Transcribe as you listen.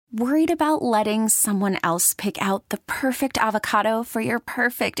Worried about letting someone else pick out the perfect avocado for your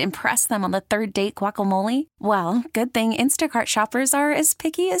perfect impress them on the third date guacamole? Well, good thing Instacart shoppers are as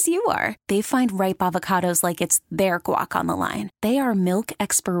picky as you are. They find ripe avocados like it's their guac on the line. They are milk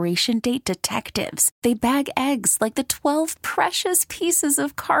expiration date detectives. They bag eggs like the 12 precious pieces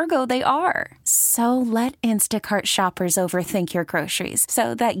of cargo they are. So let Instacart shoppers overthink your groceries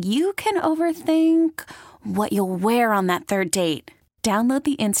so that you can overthink what you'll wear on that third date. Download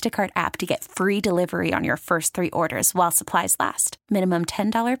the Instacart app to get free delivery on your first 3 orders while supplies last. Minimum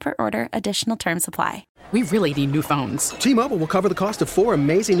 $10 per order. Additional terms apply. We really need new phones. T-Mobile will cover the cost of 4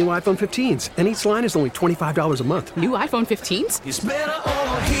 amazing new iPhone 15s, and each line is only $25 a month. New iPhone 15s? It's better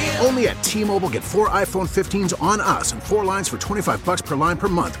over here. Only at T-Mobile, get 4 iPhone 15s on us and 4 lines for $25 per line per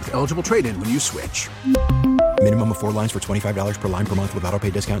month with eligible trade-in when you switch. Minimum of 4 lines for $25 per line per month with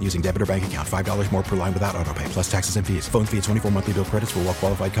autopay discount using debit or bank account. $5 more per line without autopay, plus taxes and fees. Phone fee at 24 monthly bill credits for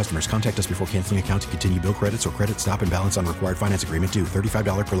well-qualified customers. Contact us before canceling account to continue bill credits or credit stop and balance on required finance agreement due.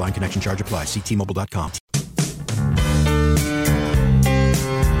 $35 per line connection charge applies. See T-Mobile.com.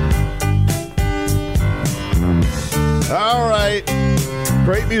 All right.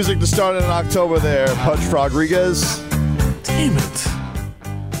 Great music to start in October there, Pudge Rodriguez. Damn it.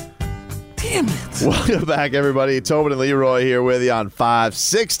 Welcome back, everybody. Tobin and Leroy here with you on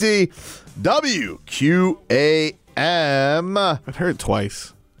 560 WQAM. I've heard it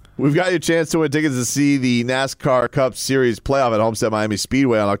twice. We've got you a chance to win tickets to see the NASCAR Cup Series playoff at Homestead Miami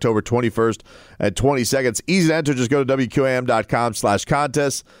Speedway on October 21st and 22nd. It's easy to enter. Just go to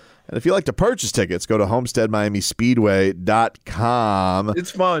WQAM.com/contest. And if you'd like to purchase tickets, go to HomesteadMiamiSpeedway.com.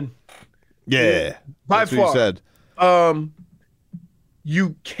 It's fun. Yeah. By That's far. what you said.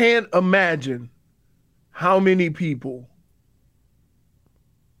 You can't imagine how many people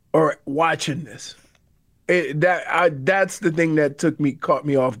are watching this. That's the thing that caught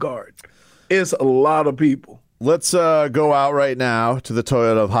me off guard. It's a lot of people. Let's go out right now to the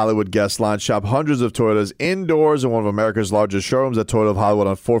Toyota of Hollywood guest line. Shop hundreds of Toyotas indoors in one of America's largest showrooms at Toyota of Hollywood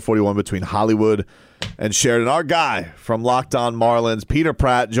on 441 between Hollywood and Sheridan. Our guy from Locked On Marlins, Peter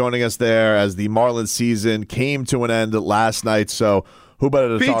Pratt, joining us there as the Marlins season came to an end last night. So who better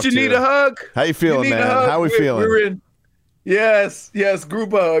to Pete, talk to? you need a hug? How you feeling, man? How we feeling? We're in. Yes, group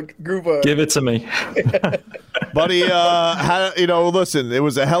hug. Give it to me. Buddy, listen, it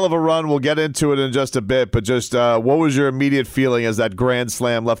was a hell of a run. We'll get into it in just a bit, but just what was your immediate feeling as that grand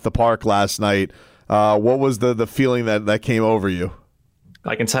slam left the park last night? What was the feeling that came over you?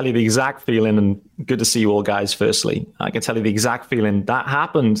 I can tell you the exact feeling, and good to see you all guys, firstly. I can tell you the exact feeling. That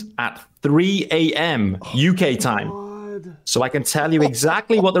happened at 3 a.m. UK time. So I can tell you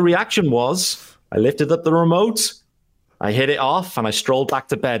exactly what the reaction was. I lifted up the remote, I hit it off, and I strolled back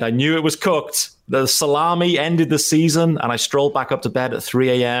to bed. I knew it was cooked. The salami ended the season, and I strolled back up to bed at 3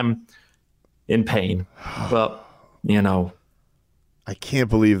 a.m. in pain. But, I can't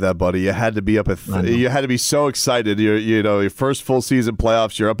believe that, buddy. You had to be up at you had to be so excited. Your first full season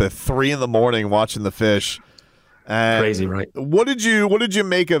playoffs. You're up at 3 a.m. watching the fish. And crazy, right? What did you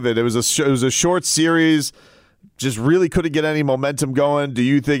make of it? It was a short series. Just really couldn't get any momentum going. Do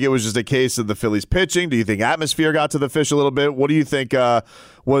you think it was just a case of the Phillies pitching? Do you think atmosphere got to the fish a little bit? What do you think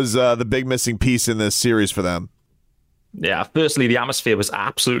was the big missing piece in this series for them? Yeah, firstly, the atmosphere was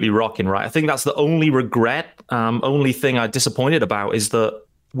absolutely rocking, right? I think that's the only regret, only thing I'm disappointed about is that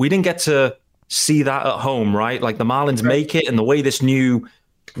we didn't get to see that at home, right? Like the Marlins make it, and the way this new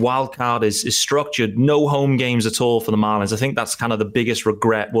wild card is structured, no home games at all for the Marlins. I think that's kind of the biggest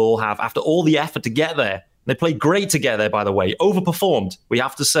regret we'll have after all the effort to get there. They played great together, by the way. Overperformed, we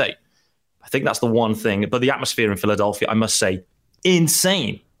have to say. I think that's the one thing. But the atmosphere in Philadelphia, I must say,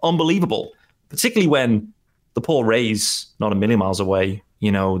 insane, unbelievable. Particularly when the poor Rays, not a million miles away,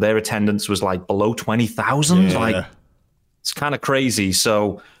 their attendance was like below 20,000. Yeah. Like, it's kind of crazy.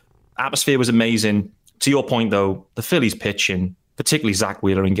 So atmosphere was amazing. To your point, though, the Phillies pitching, particularly Zach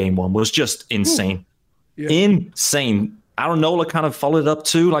Wheeler in game 1, was just insane. Yeah. Insane. Aaron Nola kind of followed it up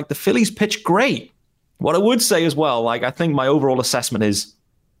too. Like the Phillies pitched great. What I would say as well, I think my overall assessment is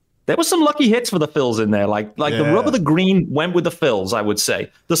there were some lucky hits for the Phils in there. The rub of the green went with the Phils, I would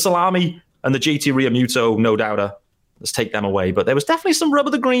say. The salami and the JT Realmuto, no doubter. Let's take them away. But there was definitely some rub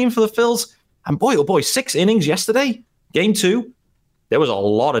of the green for the Phils. And boy, oh boy, 6 innings yesterday, game 2. There was a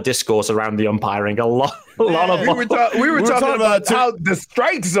lot of discourse around the umpiring. A lot of. We were talking about how the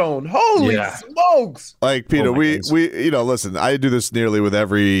strike zone. Holy smokes! Like Peter, we listen. I do this nearly with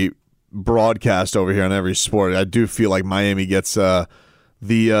every broadcast over here on every sport. I do feel like Miami gets the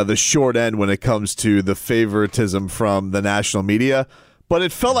short end when it comes to the favoritism from the national media. but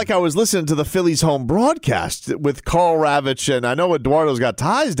it felt like I was listening to the Phillies home broadcast with Carl Ravitch, and I know Eduardo's got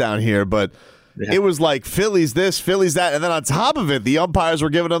ties down here, but it was like Phillies this, Phillies that, and then on top of it, the umpires were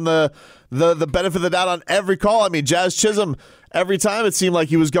giving them the benefit of the doubt on every call. I mean, Jazz Chisholm, every time it seemed like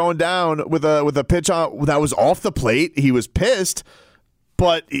he was going down with a pitch on that was off the plate. He was pissed,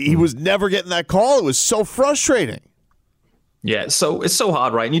 but he was never getting that call. It was so frustrating. Yeah, so it's so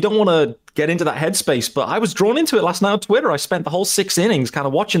hard, right? And you don't want to get into that headspace, but I was drawn into it last night on Twitter. I spent the whole 6 innings kind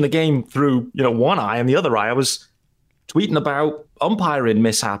of watching the game through, one eye, and the other eye I was tweeting about umpiring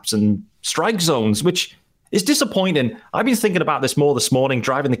mishaps and strike zones, which is disappointing. I've been thinking about this more this morning,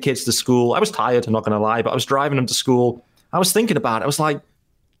 driving the kids to school. I was tired, I'm not going to lie, but I was driving them to school. I was thinking about it. I was like,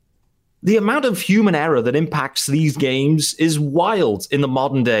 the amount of human error that impacts these games is wild in the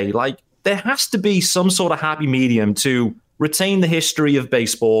modern day. Like, there has to be some sort of happy medium to retain the history of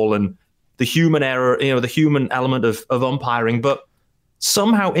baseball and the human error, the human element of umpiring, but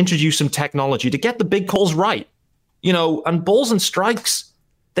somehow introduce some technology to get the big calls right. And balls and strikes,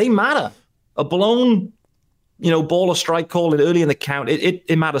 they matter. A blown, ball or strike call early in the count,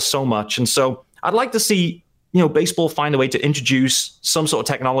 it matters so much. And so I'd like to see, baseball find a way to introduce some sort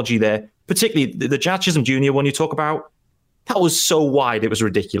of technology there, particularly the Jazz Chisholm Jr. one you talk about. That was so wide, it was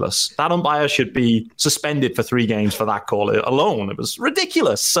ridiculous. That umpire should be suspended for 3 games for that call alone. It was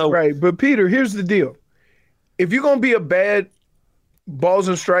ridiculous. So right, but Peter, here's the deal. If you're going to be a bad balls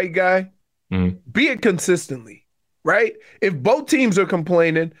and strike guy, be it consistently, right? If both teams are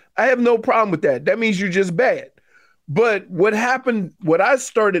complaining, I have no problem with that. That means you're just bad. But what happened, what I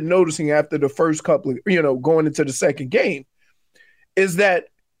started noticing after the first couple of, going into the second game, is that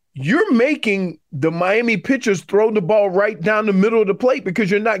you're making the Miami pitchers throw the ball right down the middle of the plate because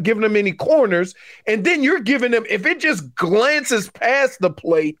you're not giving them any corners. And then you're giving them, if it just glances past the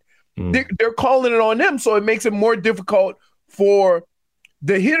plate, they're calling it on them. So it makes it more difficult for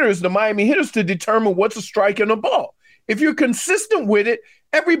the hitters, the Miami hitters, to determine what's a strike and a ball. If you're consistent with it,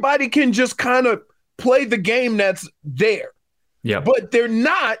 everybody can just kind of play the game that's there. Yeah. But they're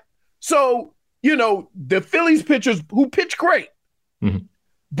not. So, the Phillies pitchers who pitch great,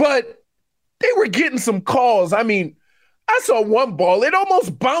 but they were getting some calls. I mean, I saw one ball, it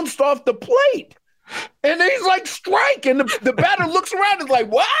almost bounced off the plate. And he's like, strike. And the batter looks around and is like,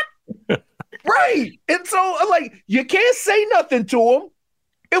 what? Right. And so, you can't say nothing to him.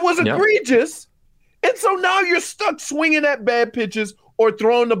 It was egregious. And so now you're stuck swinging at bad pitches or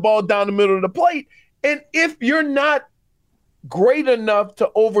throwing the ball down the middle of the plate. And if you're not great enough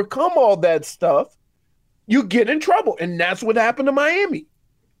to overcome all that stuff, you get in trouble. And that's what happened to Miami.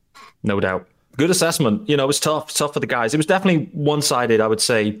 No doubt. Good assessment. It was tough for the guys. It was definitely one-sided, I would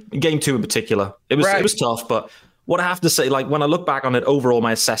say. Game 2 in particular. It was tough, but what I have to say, when I look back on it overall,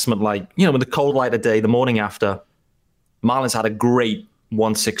 my assessment, in the cold light of day, the morning after, Marlins had a great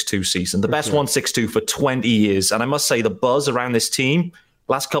 1-6-2 season. The best 1-6-2 for 20 years. And I must say, the buzz around this team,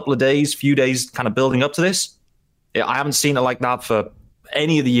 last couple of days, few days kind of building up to this, I haven't seen it like that for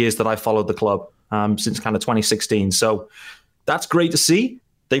any of the years that I followed the club since kind of 2016. So that's great to see.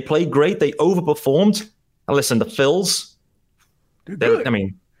 They played great. They overperformed. And listen, the Phils, they're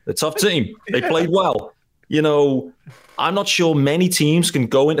a tough team. They played well. I'm not sure many teams can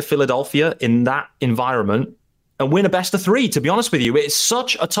go into Philadelphia in that environment and win a best of 3, to be honest with you. It's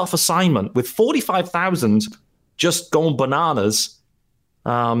such a tough assignment with 45,000 just going bananas.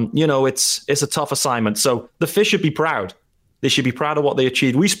 It's a tough assignment. So the Fish should be proud. They should be proud of what they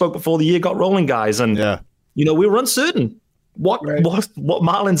achieved. We spoke before the year got rolling, guys, and we were uncertain. What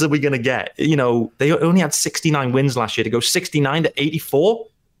Marlins are we going to get? They only had 69 wins last year. To go 69 to 84,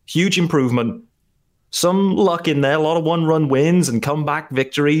 huge improvement. Some luck in there, a lot of one-run wins and comeback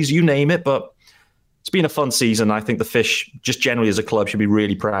victories, you name it. But it's been a fun season. I think the Fish, just generally as a club, should be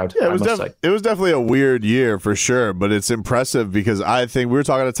really proud. Yeah, it was definitely a weird year for sure, but it's impressive because I think we were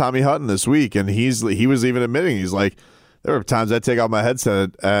talking to Tommy Hutton this week, and he was even admitting, he's like, there were times I'd take out my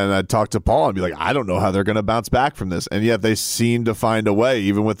headset and I'd talk to Paul and be like, I don't know how they're going to bounce back from this. And yet they seem to find a way,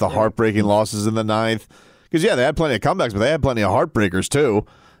 even with the heartbreaking losses in the 9th. Because, they had plenty of comebacks, but they had plenty of heartbreakers too.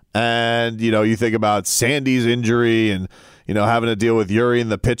 And, you think about Sandy's injury and, having to deal with Yuri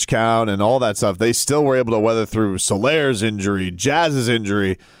and the pitch count and all that stuff. They still were able to weather through Solaire's injury, Jazz's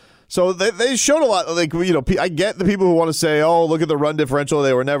injury. So they showed a lot. I get the people who want to say, oh, look at the run differential.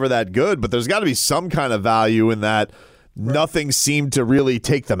 They were never that good. But there's got to be some kind of value in that. Nothing seemed to really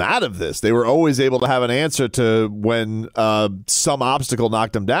take them out of this. They were always able to have an answer to when some obstacle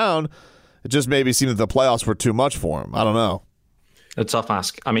knocked them down. It just maybe seemed that the playoffs were too much for them. I don't know. A tough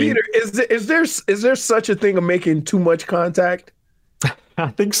ask. I mean, Peter, is there such a thing of making too much contact? I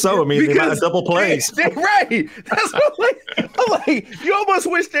think so. I mean, the amount of double plays. They're right. That's what I'm like, you almost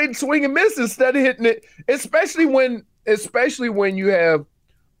wish they'd swing and miss instead of hitting it, especially when you have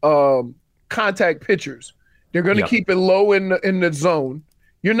contact pitchers. They're going to keep it low in the zone.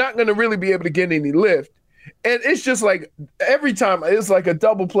 You're not going to really be able to get any lift. And it's just like every time it's like a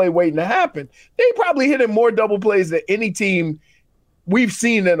double play waiting to happen. They probably hit in more double plays than any team we've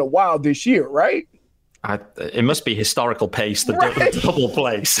seen in a while this year, right? It must be historical pace, the double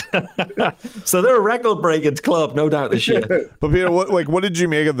plays. So they're a record-breaking club, no doubt, this year. But Peter, what did you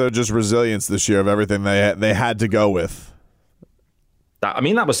make of the just resilience this year of everything they had to go with? That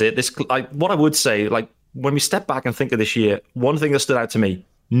was it. What I would say, when we step back and think of this year, one thing that stood out to me: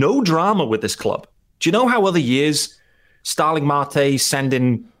 no drama with this club. Do you know how other years, Starling Marte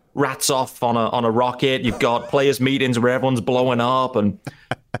sending rats off on a rocket? You've got players' meetings where everyone's blowing up and.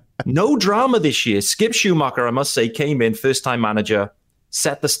 No drama this year. Skip Schumacher, I must say, came in, first-time manager,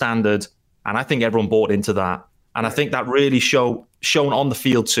 set the standard, and I think everyone bought into that. And I think that really shown on the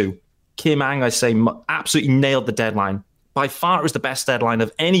field too. Kim Ang, I say, absolutely nailed the deadline. By far, it was the best deadline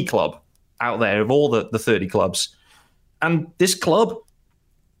of any club out there, of all the 30 clubs. And this club,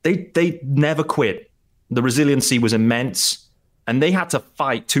 they never quit. The resiliency was immense, and they had to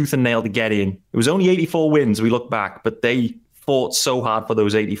fight tooth and nail to get in. It was only 84 wins, we look back, but they fought so hard for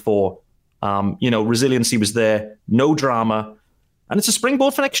those 84. Resiliency was there, no drama. And it's a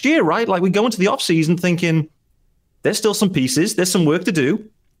springboard for next year, right? Like, we go into the offseason thinking there's still some pieces, there's some work to do,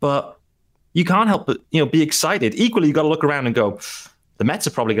 but you can't help but, be excited. Equally, you got to look around and go, the Mets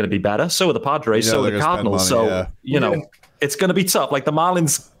are probably going to be better. So are the Padres, so are the Cardinals. Money, it's going to be tough. Like the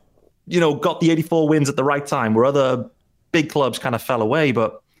Marlins, got the 84 wins at the right time where other big clubs kind of fell away,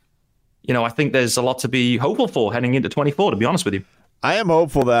 but I think there's a lot to be hopeful for heading into 24, to be honest with you. I am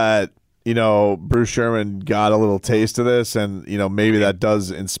hopeful that, Bruce Sherman got a little taste of this and, maybe that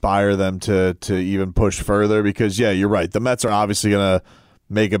does inspire them to even push further because, yeah, you're right. The Mets are obviously going to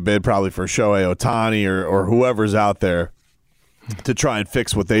make a bid probably for Shohei Ohtani or whoever's out there to try and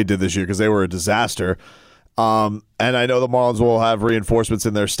fix what they did this year because they were a disaster. And I know the Marlins will have reinforcements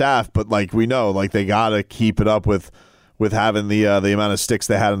in their staff, but we know, they got to keep it up with having the amount of sticks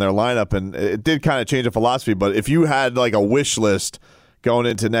they had in their lineup, and it did kind of change the philosophy. But if you had a wish list going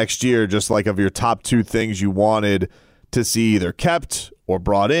into next year, just of your top two things you wanted to see either kept or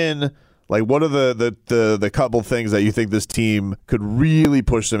brought in, what are the couple things that you think this team could really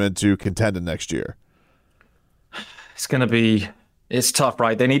push them into contending next year? It's tough,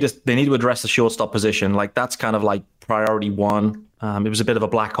 right? They need to address the shortstop position. That's kind of priority one. It was a bit of a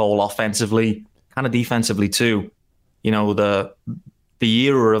black hole offensively, kind of defensively too. The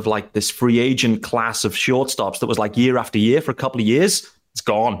era of this free agent class of shortstops that was year after year for a couple of years, it's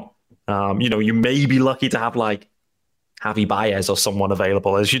gone. You may be lucky to have Javi Baez or someone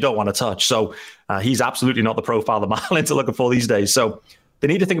available as you don't want to touch. So he's absolutely not the profile the Marlins are looking for these days. So they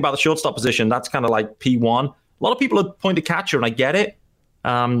need to think about the shortstop position. That's kind of P1. A lot of people have pointed catcher, and I get it.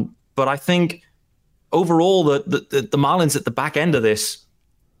 But I think overall the Marlins at the back end of this,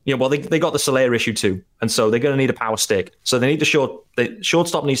 they got the Soler issue too, and so they're going to need a power stick. So they need the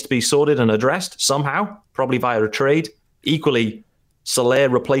shortstop needs to be sorted and addressed somehow, probably via a trade. Equally, Soler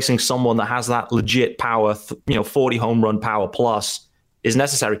replacing someone that has that legit power, 40 home run power plus is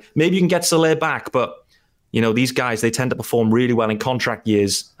necessary. Maybe you can get Soler back, but these guys, they tend to perform really well in contract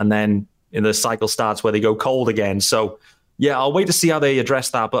years, and then in the cycle starts where they go cold again. So yeah, I'll wait to see how they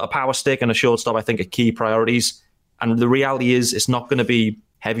address that. But a power stick and a shortstop, I think, are key priorities. And the reality is, it's not going to be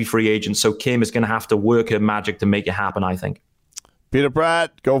heavy free agent. So Kim is going to have to work her magic to make it happen, I think. Peter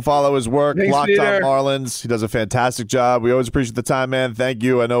Pratt, go follow his work. Thanks, Locked Peter. On Marlins. He does a fantastic job. We always appreciate the time, man. Thank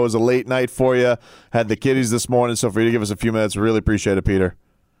you. I know it was a late night for you. Had the kiddies this morning, so for you to give us a few minutes, we really appreciate it, Peter.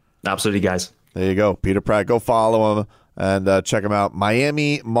 Absolutely, guys. There you go. Peter Pratt. Go follow him and check him out.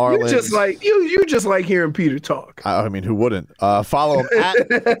 Miami Marlins. You just like hearing Peter talk. I mean, who wouldn't? Follow him at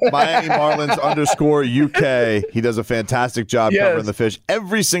Miami Marlins _UK. He does a fantastic job covering the Fish.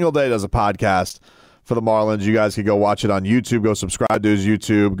 Every single day does a podcast for the Marlins. You guys can go watch it on YouTube. Go subscribe to his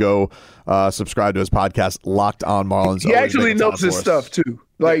YouTube. Go subscribe to his podcast, Locked On Marlins. He actually knows his stuff too.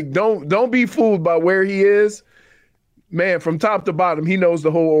 Don't be fooled by where he is. Man, from top to bottom, he knows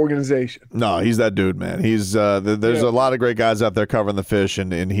the whole organization. No, he's that dude, man. He's there's a lot of great guys out there covering the Fish,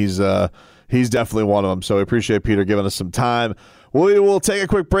 and he's definitely one of them. So we appreciate Peter giving us some time. We will take a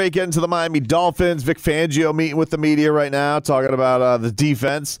quick break, get into the Miami Dolphins. Vic Fangio meeting with the media right now, talking about the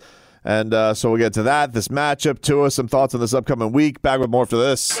defense. And so we'll get to that, this matchup, to us, some thoughts on this upcoming week. Back with more after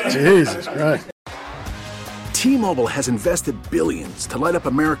this. Jesus Christ. T-Mobile has invested billions to light up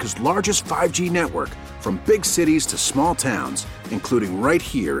America's largest 5G network, from big cities to small towns, including right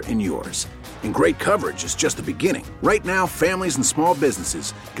here in yours. And great coverage is just the beginning. Right now, families and small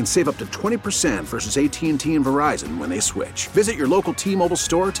businesses can save up to 20% versus AT&T and Verizon when they switch. Visit your local T-Mobile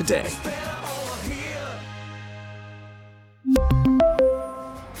store today.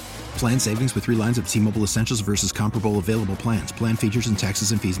 Plan savings with 3 lines of T-Mobile Essentials versus comparable available plans. Plan features and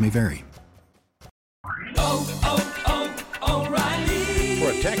taxes and fees may vary.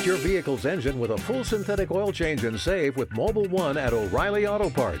 Protect your vehicle's engine with a full synthetic oil change and save with Mobil 1 at O'Reilly Auto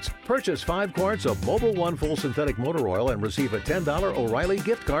Parts. Purchase 5 quarts of Mobil 1 full synthetic motor oil and receive a $10 O'Reilly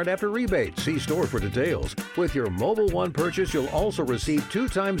gift card after rebate. See store for details. With your Mobil 1 purchase, you'll also receive 2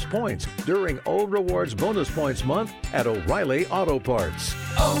 times points during O Rewards Bonus Points Month at O'Reilly Auto Parts.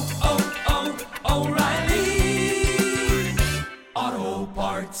 O'Reilly Auto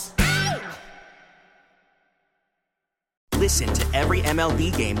Parts. Listen to every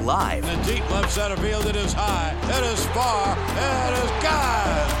MLB game live. In the deep left center field, it is high, it is far, it is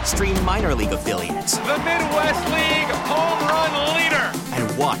gone. Stream minor league affiliates. The Midwest League home run leader.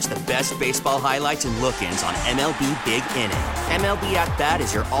 And watch the best baseball highlights and look-ins on MLB Big Inning. MLB At Bat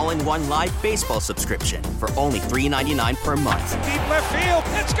is your all-in-one live baseball subscription for only $3.99 per month. Deep left field,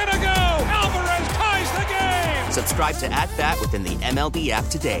 it's gonna go. Alvarez ties the game. Subscribe to At Bat within the MLB app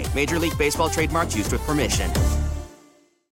today. Major League Baseball trademarks used with permission.